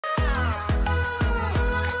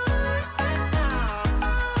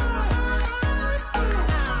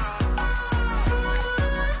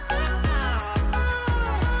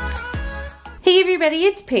Hey everybody,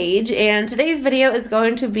 it's Paige, and today's video is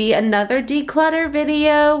going to be another declutter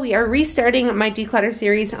video. We are restarting my declutter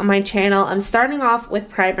series on my channel. I'm starting off with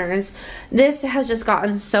primers. This has just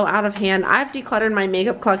gotten so out of hand. I've decluttered my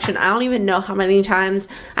makeup collection I don't even know how many times.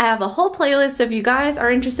 I have a whole playlist, so if you guys are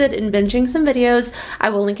interested in binging some videos, I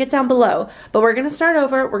will link it down below. But we're gonna start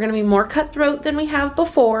over. We're gonna be more cutthroat than we have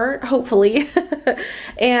before, hopefully.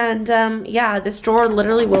 And yeah, this drawer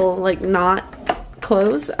literally will like not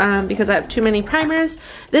close because I have too many primers.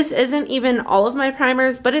 This isn't even all of my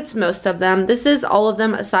primers, but it's most of them. This is all of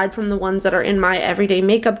them aside from the ones that are in my everyday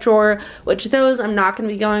makeup drawer, which those I'm not going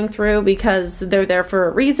to be going through because they're there for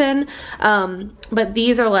a reason. But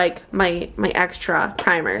these are like my extra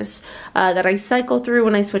primers that I cycle through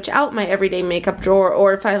when I switch out my everyday makeup drawer,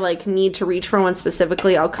 or if I like need to reach for one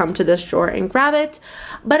specifically, I'll come to this drawer and grab it.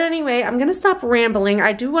 But anyway, I'm gonna stop rambling.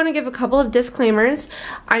 I do want to give a couple of disclaimers.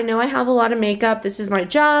 I know I have a lot of makeup. This is my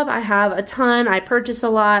job. I have a ton. I purchase a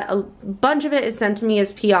lot. A bunch of it is sent to me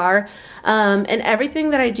as PR. And everything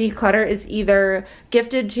that I declutter is either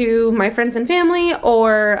gifted to my friends and family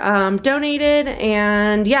or donated.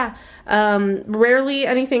 And yeah, rarely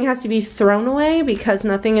anything has to be thrown away because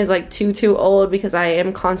nothing is like too old because I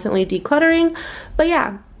am constantly decluttering. But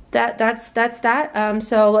yeah, that's that.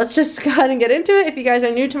 So let's just go ahead and get into it. If you guys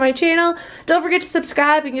are new to my channel, don't forget to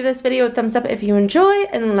subscribe and give this video a thumbs up if you enjoy,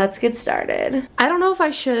 and let's get started. I don't know if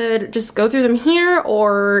I should just go through them here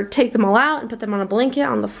or take them all out and put them on a blanket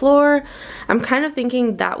on the floor. I'm kind of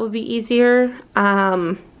thinking that would be easier.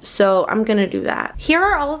 So I'm gonna do that. Here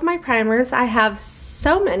are all of my primers. I have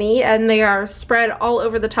so many, and they are spread all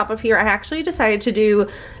over the top of here. I actually decided to do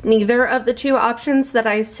neither of the two options that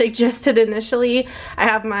I suggested initially. I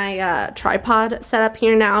have my tripod set up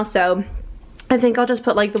here now, so I think I'll just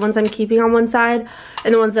put like the ones I'm keeping on one side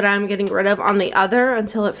and the ones that I'm getting rid of on the other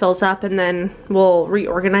until it fills up, and then we'll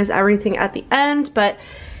reorganize everything at the end. But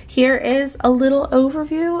here is a little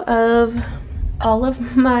overview of all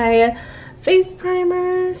of my face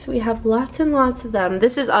primers. We have lots and lots of them.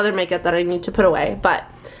 This is other makeup that I need to put away, but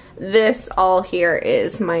this all here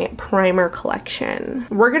is my primer collection.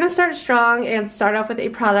 We're gonna start strong and start off with a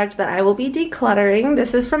product that I will be decluttering.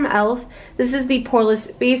 This is from e.l.f. This is the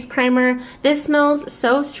Poreless Face Primer. This smells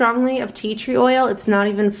so strongly of tea tree oil, it's not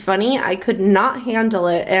even funny. I could not handle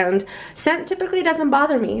it, and scent typically doesn't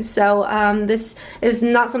bother me, so this is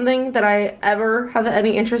not something that I ever have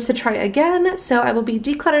any interest to try again, so I will be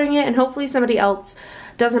decluttering it, and hopefully somebody else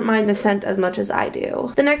doesn't mind the scent as much as I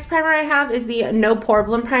do. The next primer I have is the No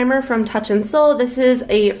Problem Primer from Touch in Sol. This is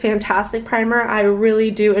a fantastic primer. I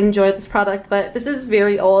really do enjoy this product, but this is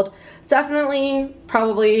very old. Definitely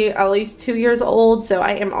probably at least 2 years old, so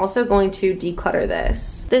I am also going to declutter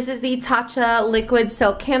this. This is the Tatcha Liquid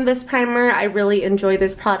Silk Canvas Primer. I really enjoy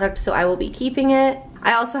this product, so I will be keeping it.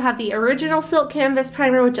 I also have the original Silk Canvas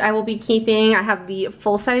Primer, which I will be keeping. I have the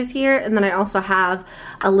full size here, and then I also have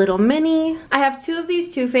a little mini. I have two of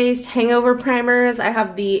these Too Faced Hangover Primers. I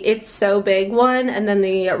have the It's So Big one, and then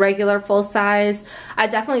the regular full size. I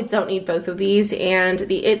definitely don't need both of these, and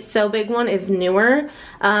the It's So Big one is newer,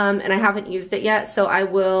 and I haven't used it yet, so I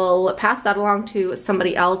will pass that along to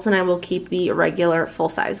somebody else, and I will keep the regular full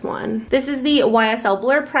size one. This is the YSL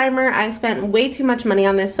Blur Primer. I spent way too much money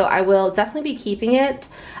on this, so I will definitely be keeping it.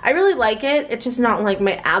 I really like it. It's just not like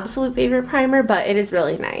my absolute favorite primer, but it is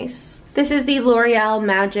really nice. This is the L'Oreal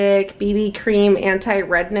Magic BB Cream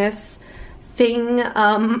Anti-Redness thing.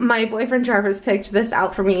 My boyfriend Jarvis picked this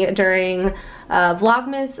out for me during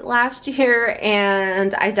Vlogmas last year,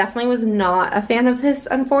 and I definitely was not a fan of this,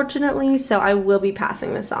 unfortunately, so I will be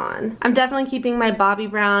passing this on. I'm definitely keeping my Bobbi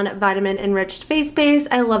Brown Vitamin Enriched Face Base.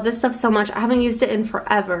 I love this stuff so much. I haven't used it in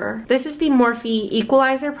forever. This is the Morphe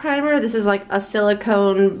Equalizer Primer. This is like a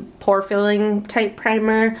silicone pore filling type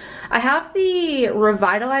primer. I have the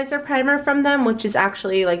Revitalizer Primer from them, which is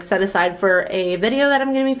actually like set aside for a video that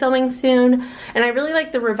I'm going to be filming soon, and I really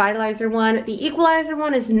like the Revitalizer one. The Equalizer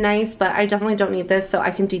one is nice, but I definitely don't need this, so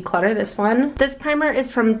I can declutter this one. This primer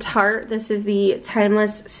is from Tarte. This is the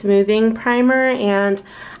Timeless Smoothing Primer, and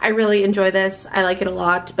I really enjoy this. I like it a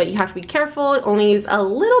lot, but you have to be careful. Only use a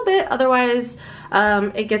little bit, otherwise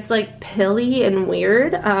it gets like pilly and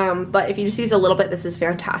weird, but if you just use a little bit, this is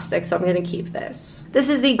fantastic, so I'm gonna keep this. This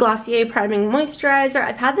is the Glossier Priming Moisturizer.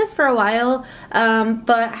 I've had this for a while, but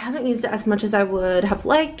I haven't used it as much as I would have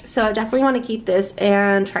liked, so I definitely want to keep this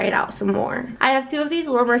and try it out some more. I have two of these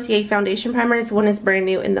Laura Mercier foundation primers. One is brand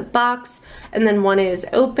new in the box, and then one is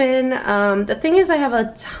open. The thing is, I have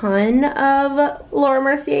a ton of Laura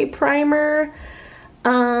Mercier primer,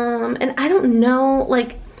 and I don't know,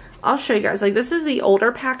 like, I'll show you guys. Like, this is the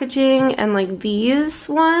older packaging, and like these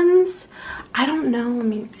ones, I don't know, let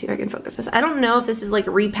me see if I can focus this. I don't know if this is like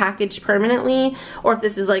repackaged permanently or if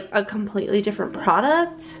this is like a completely different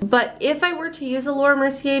product. But if I were to use a Laura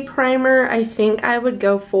Mercier primer, I think I would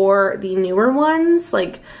go for the newer ones,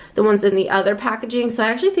 like the ones in the other packaging. So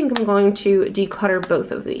I actually think I'm going to declutter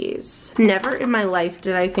both of these. Never in my life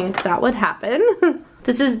did I think that would happen.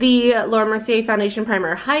 This is the Laura Mercier Foundation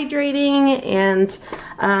Primer Hydrating, and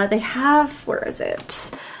they have, where is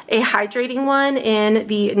it? A hydrating one in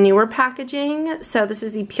the newer packaging. So this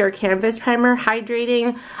is the Pure Canvas Primer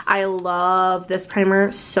Hydrating. I love this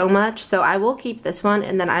primer so much, so I will keep this one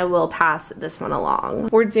and then I will pass this one along.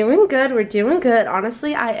 We're doing good, we're doing good.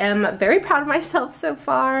 Honestly, I am very proud of myself so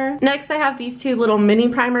far. Next, I have these two little mini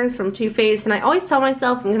primers from Too Faced, and I always tell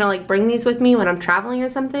myself I'm gonna like bring these with me when I'm traveling or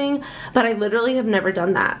something, but I literally have never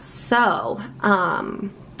done that. So,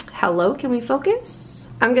 hello, can we focus?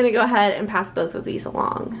 I'm gonna go ahead and pass both of these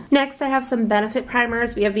along. Next, I have some Benefit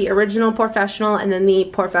primers. We have the original Professional and then the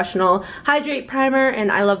Professional Hydrate Primer,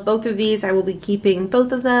 and I love both of these. I will be keeping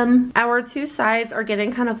both of them. Our two sides are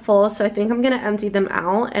getting kind of full, so I think I'm gonna empty them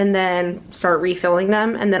out and then start refilling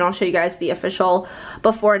them, and then I'll show you guys the official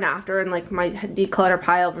before and after and like my declutter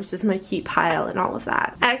pile versus my keep pile and all of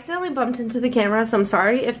that. I accidentally bumped into the camera, so I'm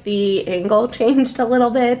sorry if the angle changed a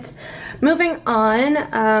little bit. Moving on,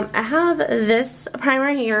 I have this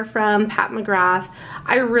primer here from Pat McGrath.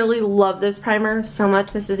 I really love this primer so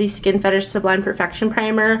much. This is the Skin Fetish Sublime Perfection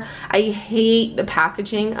Primer. I hate the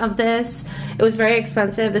packaging of this. It was very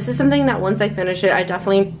expensive. This is something that once I finish it, I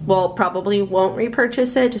definitely probably won't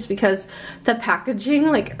repurchase it just because the packaging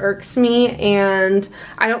like irks me and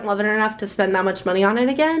I don't love it enough to spend that much money on it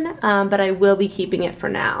again, but I will be keeping it for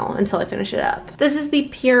now until I finish it up. This is the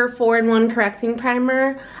Pure 4-in-1 Correcting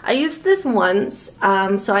Primer. I used this once,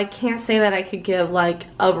 so I can't say that I could give like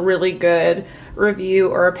a really good review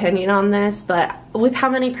or opinion on this, but with how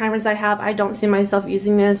many primers I have, I don't see myself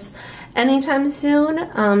using this anytime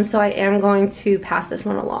soon, so I am going to pass this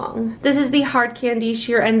one along. This is the Hard Candy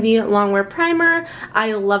Sheer Envy Longwear Primer.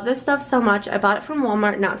 I love this stuff so much. I bought it from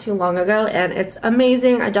Walmart not too long ago and it's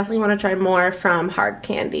amazing. I definitely want to try more from Hard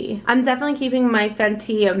Candy. I'm definitely keeping my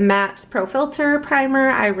Fenty Matte Pro Filter Primer.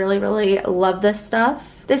 I really love this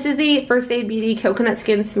stuff. This is the First Aid Beauty Coconut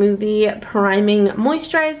Skin Smoothie Priming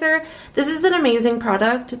Moisturizer. This is an amazing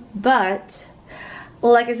product, but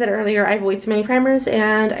like I said earlier, I have way too many primers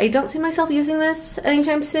and I don't see myself using this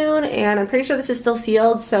anytime soon, and I'm pretty sure this is still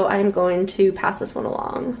sealed, so I'm going to pass this one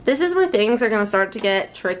along. This is where things are going to start to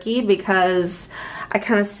get tricky because I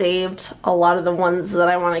kind of saved a lot of the ones that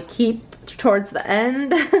I want to keep towards the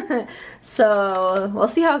end. So we'll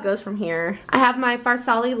see how it goes from here. I have my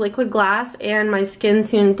Farsali Liquid Glass and my Skin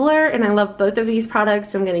Tune Blur, and I love both of these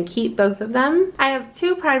products, so I'm going to keep both of them. I have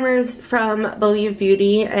two primers from Believe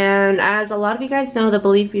Beauty, and as a lot of you guys know, the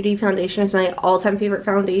Believe Beauty foundation is my all-time favorite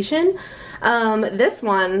foundation. This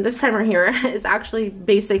primer here is actually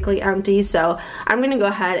basically empty, so I'm going to go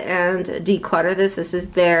ahead and declutter this. This is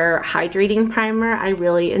their hydrating primer. I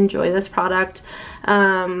really enjoy this product,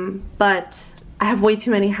 but I have way too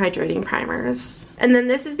many hydrating primers. And then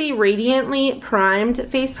this is the Radiantly Primed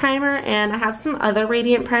Face Primer, and I have some other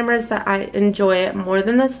Radiant primers that I enjoy more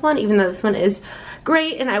than this one, even though this one is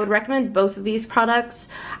great and I would recommend both of these products.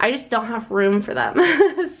 I just don't have room for them.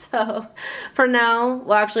 So for now,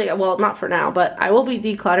 well not for now, but I will be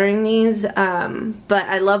decluttering these. But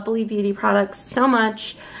I love Believe Beauty products so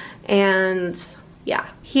much, and yeah.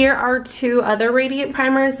 Here are two other Radiant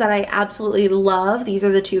primers that I absolutely love. These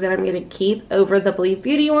are the two that I'm going to keep over the Believe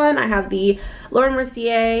Beauty one. I have the Laura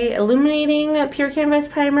Mercier Illuminating Pure Canvas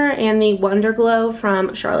Primer and the Wonder Glow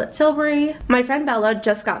from Charlotte Tilbury. My friend Bella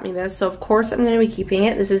just got me this, so of course I'm going to be keeping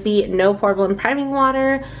it. This is the No Problem Priming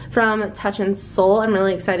Water from Touch and Soul. I'm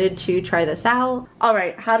really excited to try this out.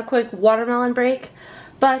 Alright, had a quick watermelon break,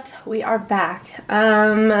 but we are back.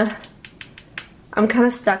 I'm kind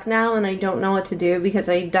of stuck now and I don't know what to do because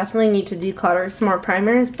I definitely need to declutter some more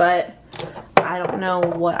primers, but I don't know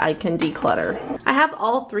what I can declutter. I have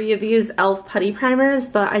all three of these e.l.f. putty primers,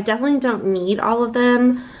 but I definitely don't need all of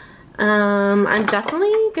them. I'm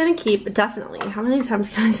definitely gonna keep, how many times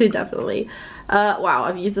can I say definitely? Wow,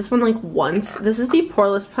 I've used this one like once. This is the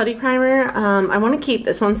Poreless Putty Primer. I want to keep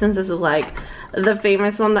this one since this is like the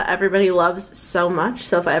famous one that everybody loves so much,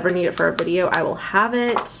 so if I ever need it for a video, I will have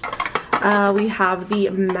it. We have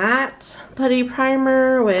the Matte Putty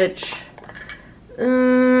Primer, which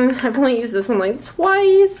I've only used this one like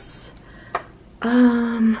twice.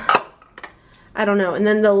 I don't know. And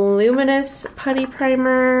then the Luminous Putty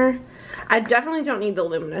Primer. I definitely don't need the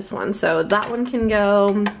Luminous one, so that one can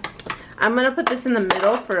go. I'm gonna put this in the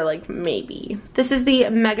middle for like maybe. This is the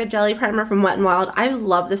Mega Jelly Primer from Wet n Wild. I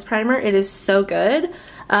love this primer. It is so good.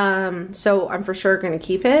 So I'm for sure gonna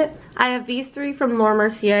keep it. I have these three from Laura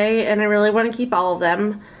Mercier, and I really want to keep all of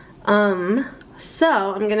them. So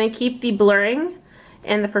I'm gonna keep the Blurring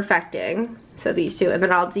and the Perfecting. So these two, and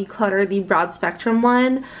then I'll declutter the Broad Spectrum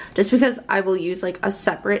one just because I will use like a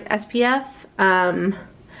separate SPF.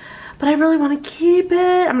 But I really want to keep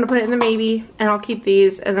it. I'm gonna put it in the maybe, and I'll keep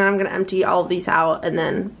these, and then I'm gonna empty all of these out, and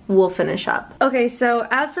then we'll finish up. Okay, so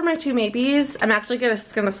as for my two maybes, I'm actually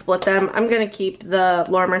just gonna split them. I'm gonna keep the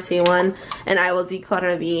Laura Mercier one, and I will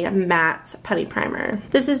declutter the matte putty primer.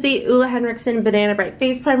 This is the Ole Henriksen Banana Bright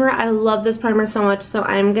Face Primer. I love this primer so much, so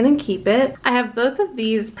I'm gonna keep it. I have both of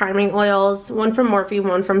these priming oils, one from Morphe,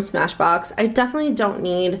 one from Smashbox. I definitely don't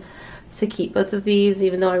need to keep both of these,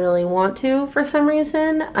 even though I really want to for some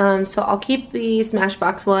reason. So I'll keep the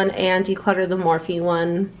Smashbox one and declutter the Morphe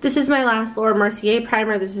one. This is my last Laura Mercier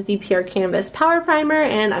primer. This is the Pure Canvas Power Primer,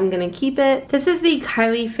 and I'm gonna keep it. This is the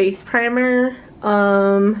Kylie Face Primer.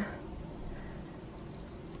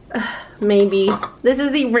 Maybe. This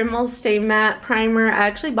is the Rimmel Stay Matte Primer. I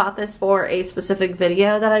actually bought this for a specific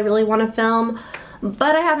video that I really want to film,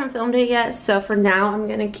 but I haven't filmed it yet, so for now I'm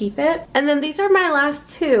gonna keep it. And then these are my last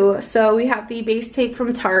two. So we have the Base Tape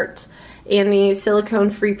from Tarte and the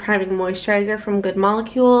Silicone Free Priming Moisturizer from Good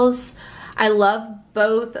Molecules. I love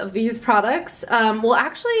both of these products. Well,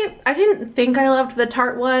 actually, I didn't think I loved the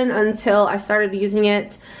Tarte one until I started using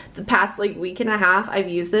it the past like week and a half. I've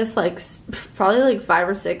used this like probably like 5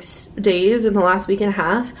 or 6 days in the last week and a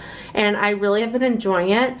half, and I really have been enjoying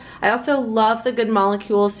it. I also love the Good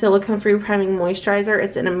Molecules Silicone Free Priming Moisturizer.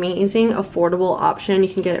 It's an amazing affordable option. You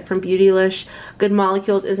can get it from Beautylish. Good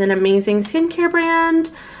Molecules is an amazing skincare brand.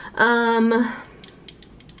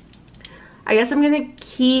 I guess I'm gonna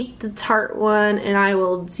keep the Tarte one, and I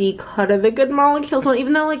will declutter the Good Molecules one,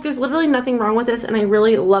 even though like there's literally nothing wrong with this and I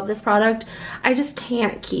really love this product. I just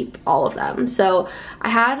can't keep all of them. So I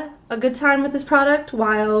had a good time with this product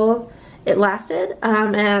while it lasted,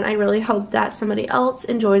 and I really hope that somebody else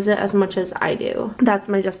enjoys it as much as I do. That's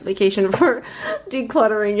my justification for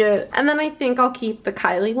decluttering it. And then I think I'll keep the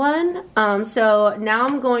Kylie one. So now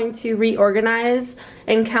I'm going to reorganize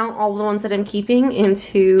and count all the ones that I'm keeping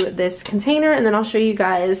into this container, and then I'll show you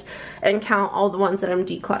guys and count all the ones that I'm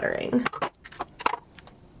decluttering.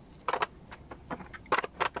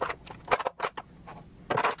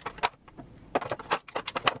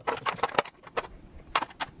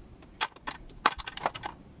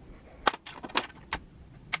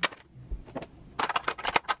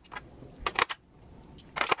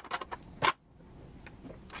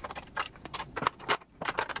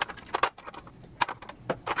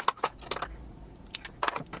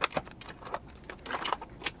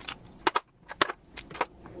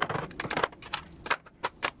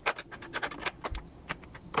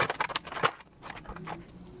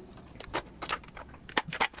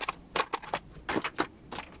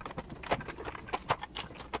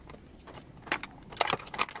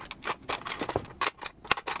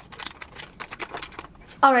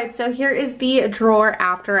 Alright, so here is the drawer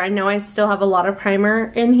after. I know I still have a lot of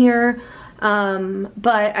primer in here,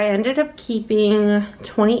 but I ended up keeping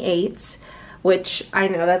 28, which I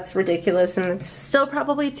know that's ridiculous and it's still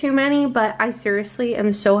probably too many, but I seriously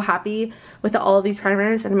am so happy with all of these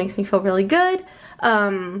primers and it makes me feel really good.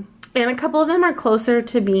 And a couple of them are closer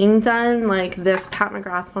to being done, like this Pat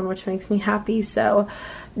McGrath one, which makes me happy, so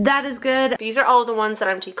that is good. These are all the ones that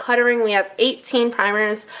I'm decluttering. We have 18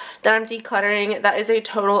 primers that I'm decluttering. That is a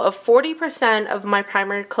total of 40% of my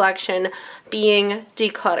primer collection being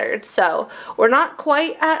decluttered. So we're not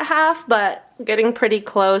quite at half, but getting pretty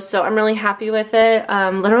close, so I'm really happy with it.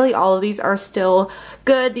 Literally all of these are still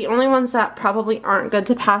good. The only ones that probably aren't good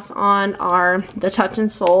to pass on are the Touch and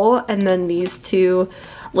Soul and then these two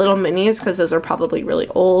little minis, because those are probably really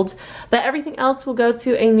old, but everything else will go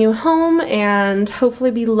to a new home and hopefully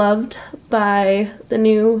be loved by the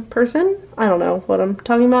new person. I don't know what I'm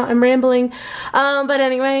talking about, I'm rambling, but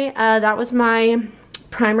anyway, that was my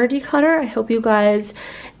primer declutter. I hope you guys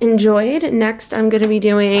enjoyed. Next I'm going to be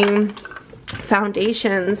doing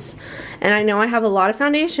foundations, and I know I have a lot of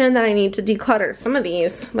foundation that I need to declutter. Some of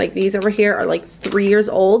these, like these over here, are like 3 years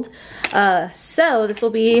old, so this will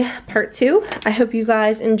be part 2. I hope you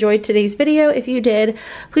guys enjoyed today's video. If you did,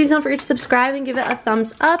 please don't forget to subscribe and give it a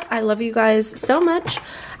thumbs up. I love you guys so much.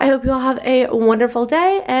 I hope you all have a wonderful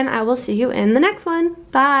day, and I will see you in the next one.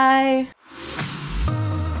 Bye.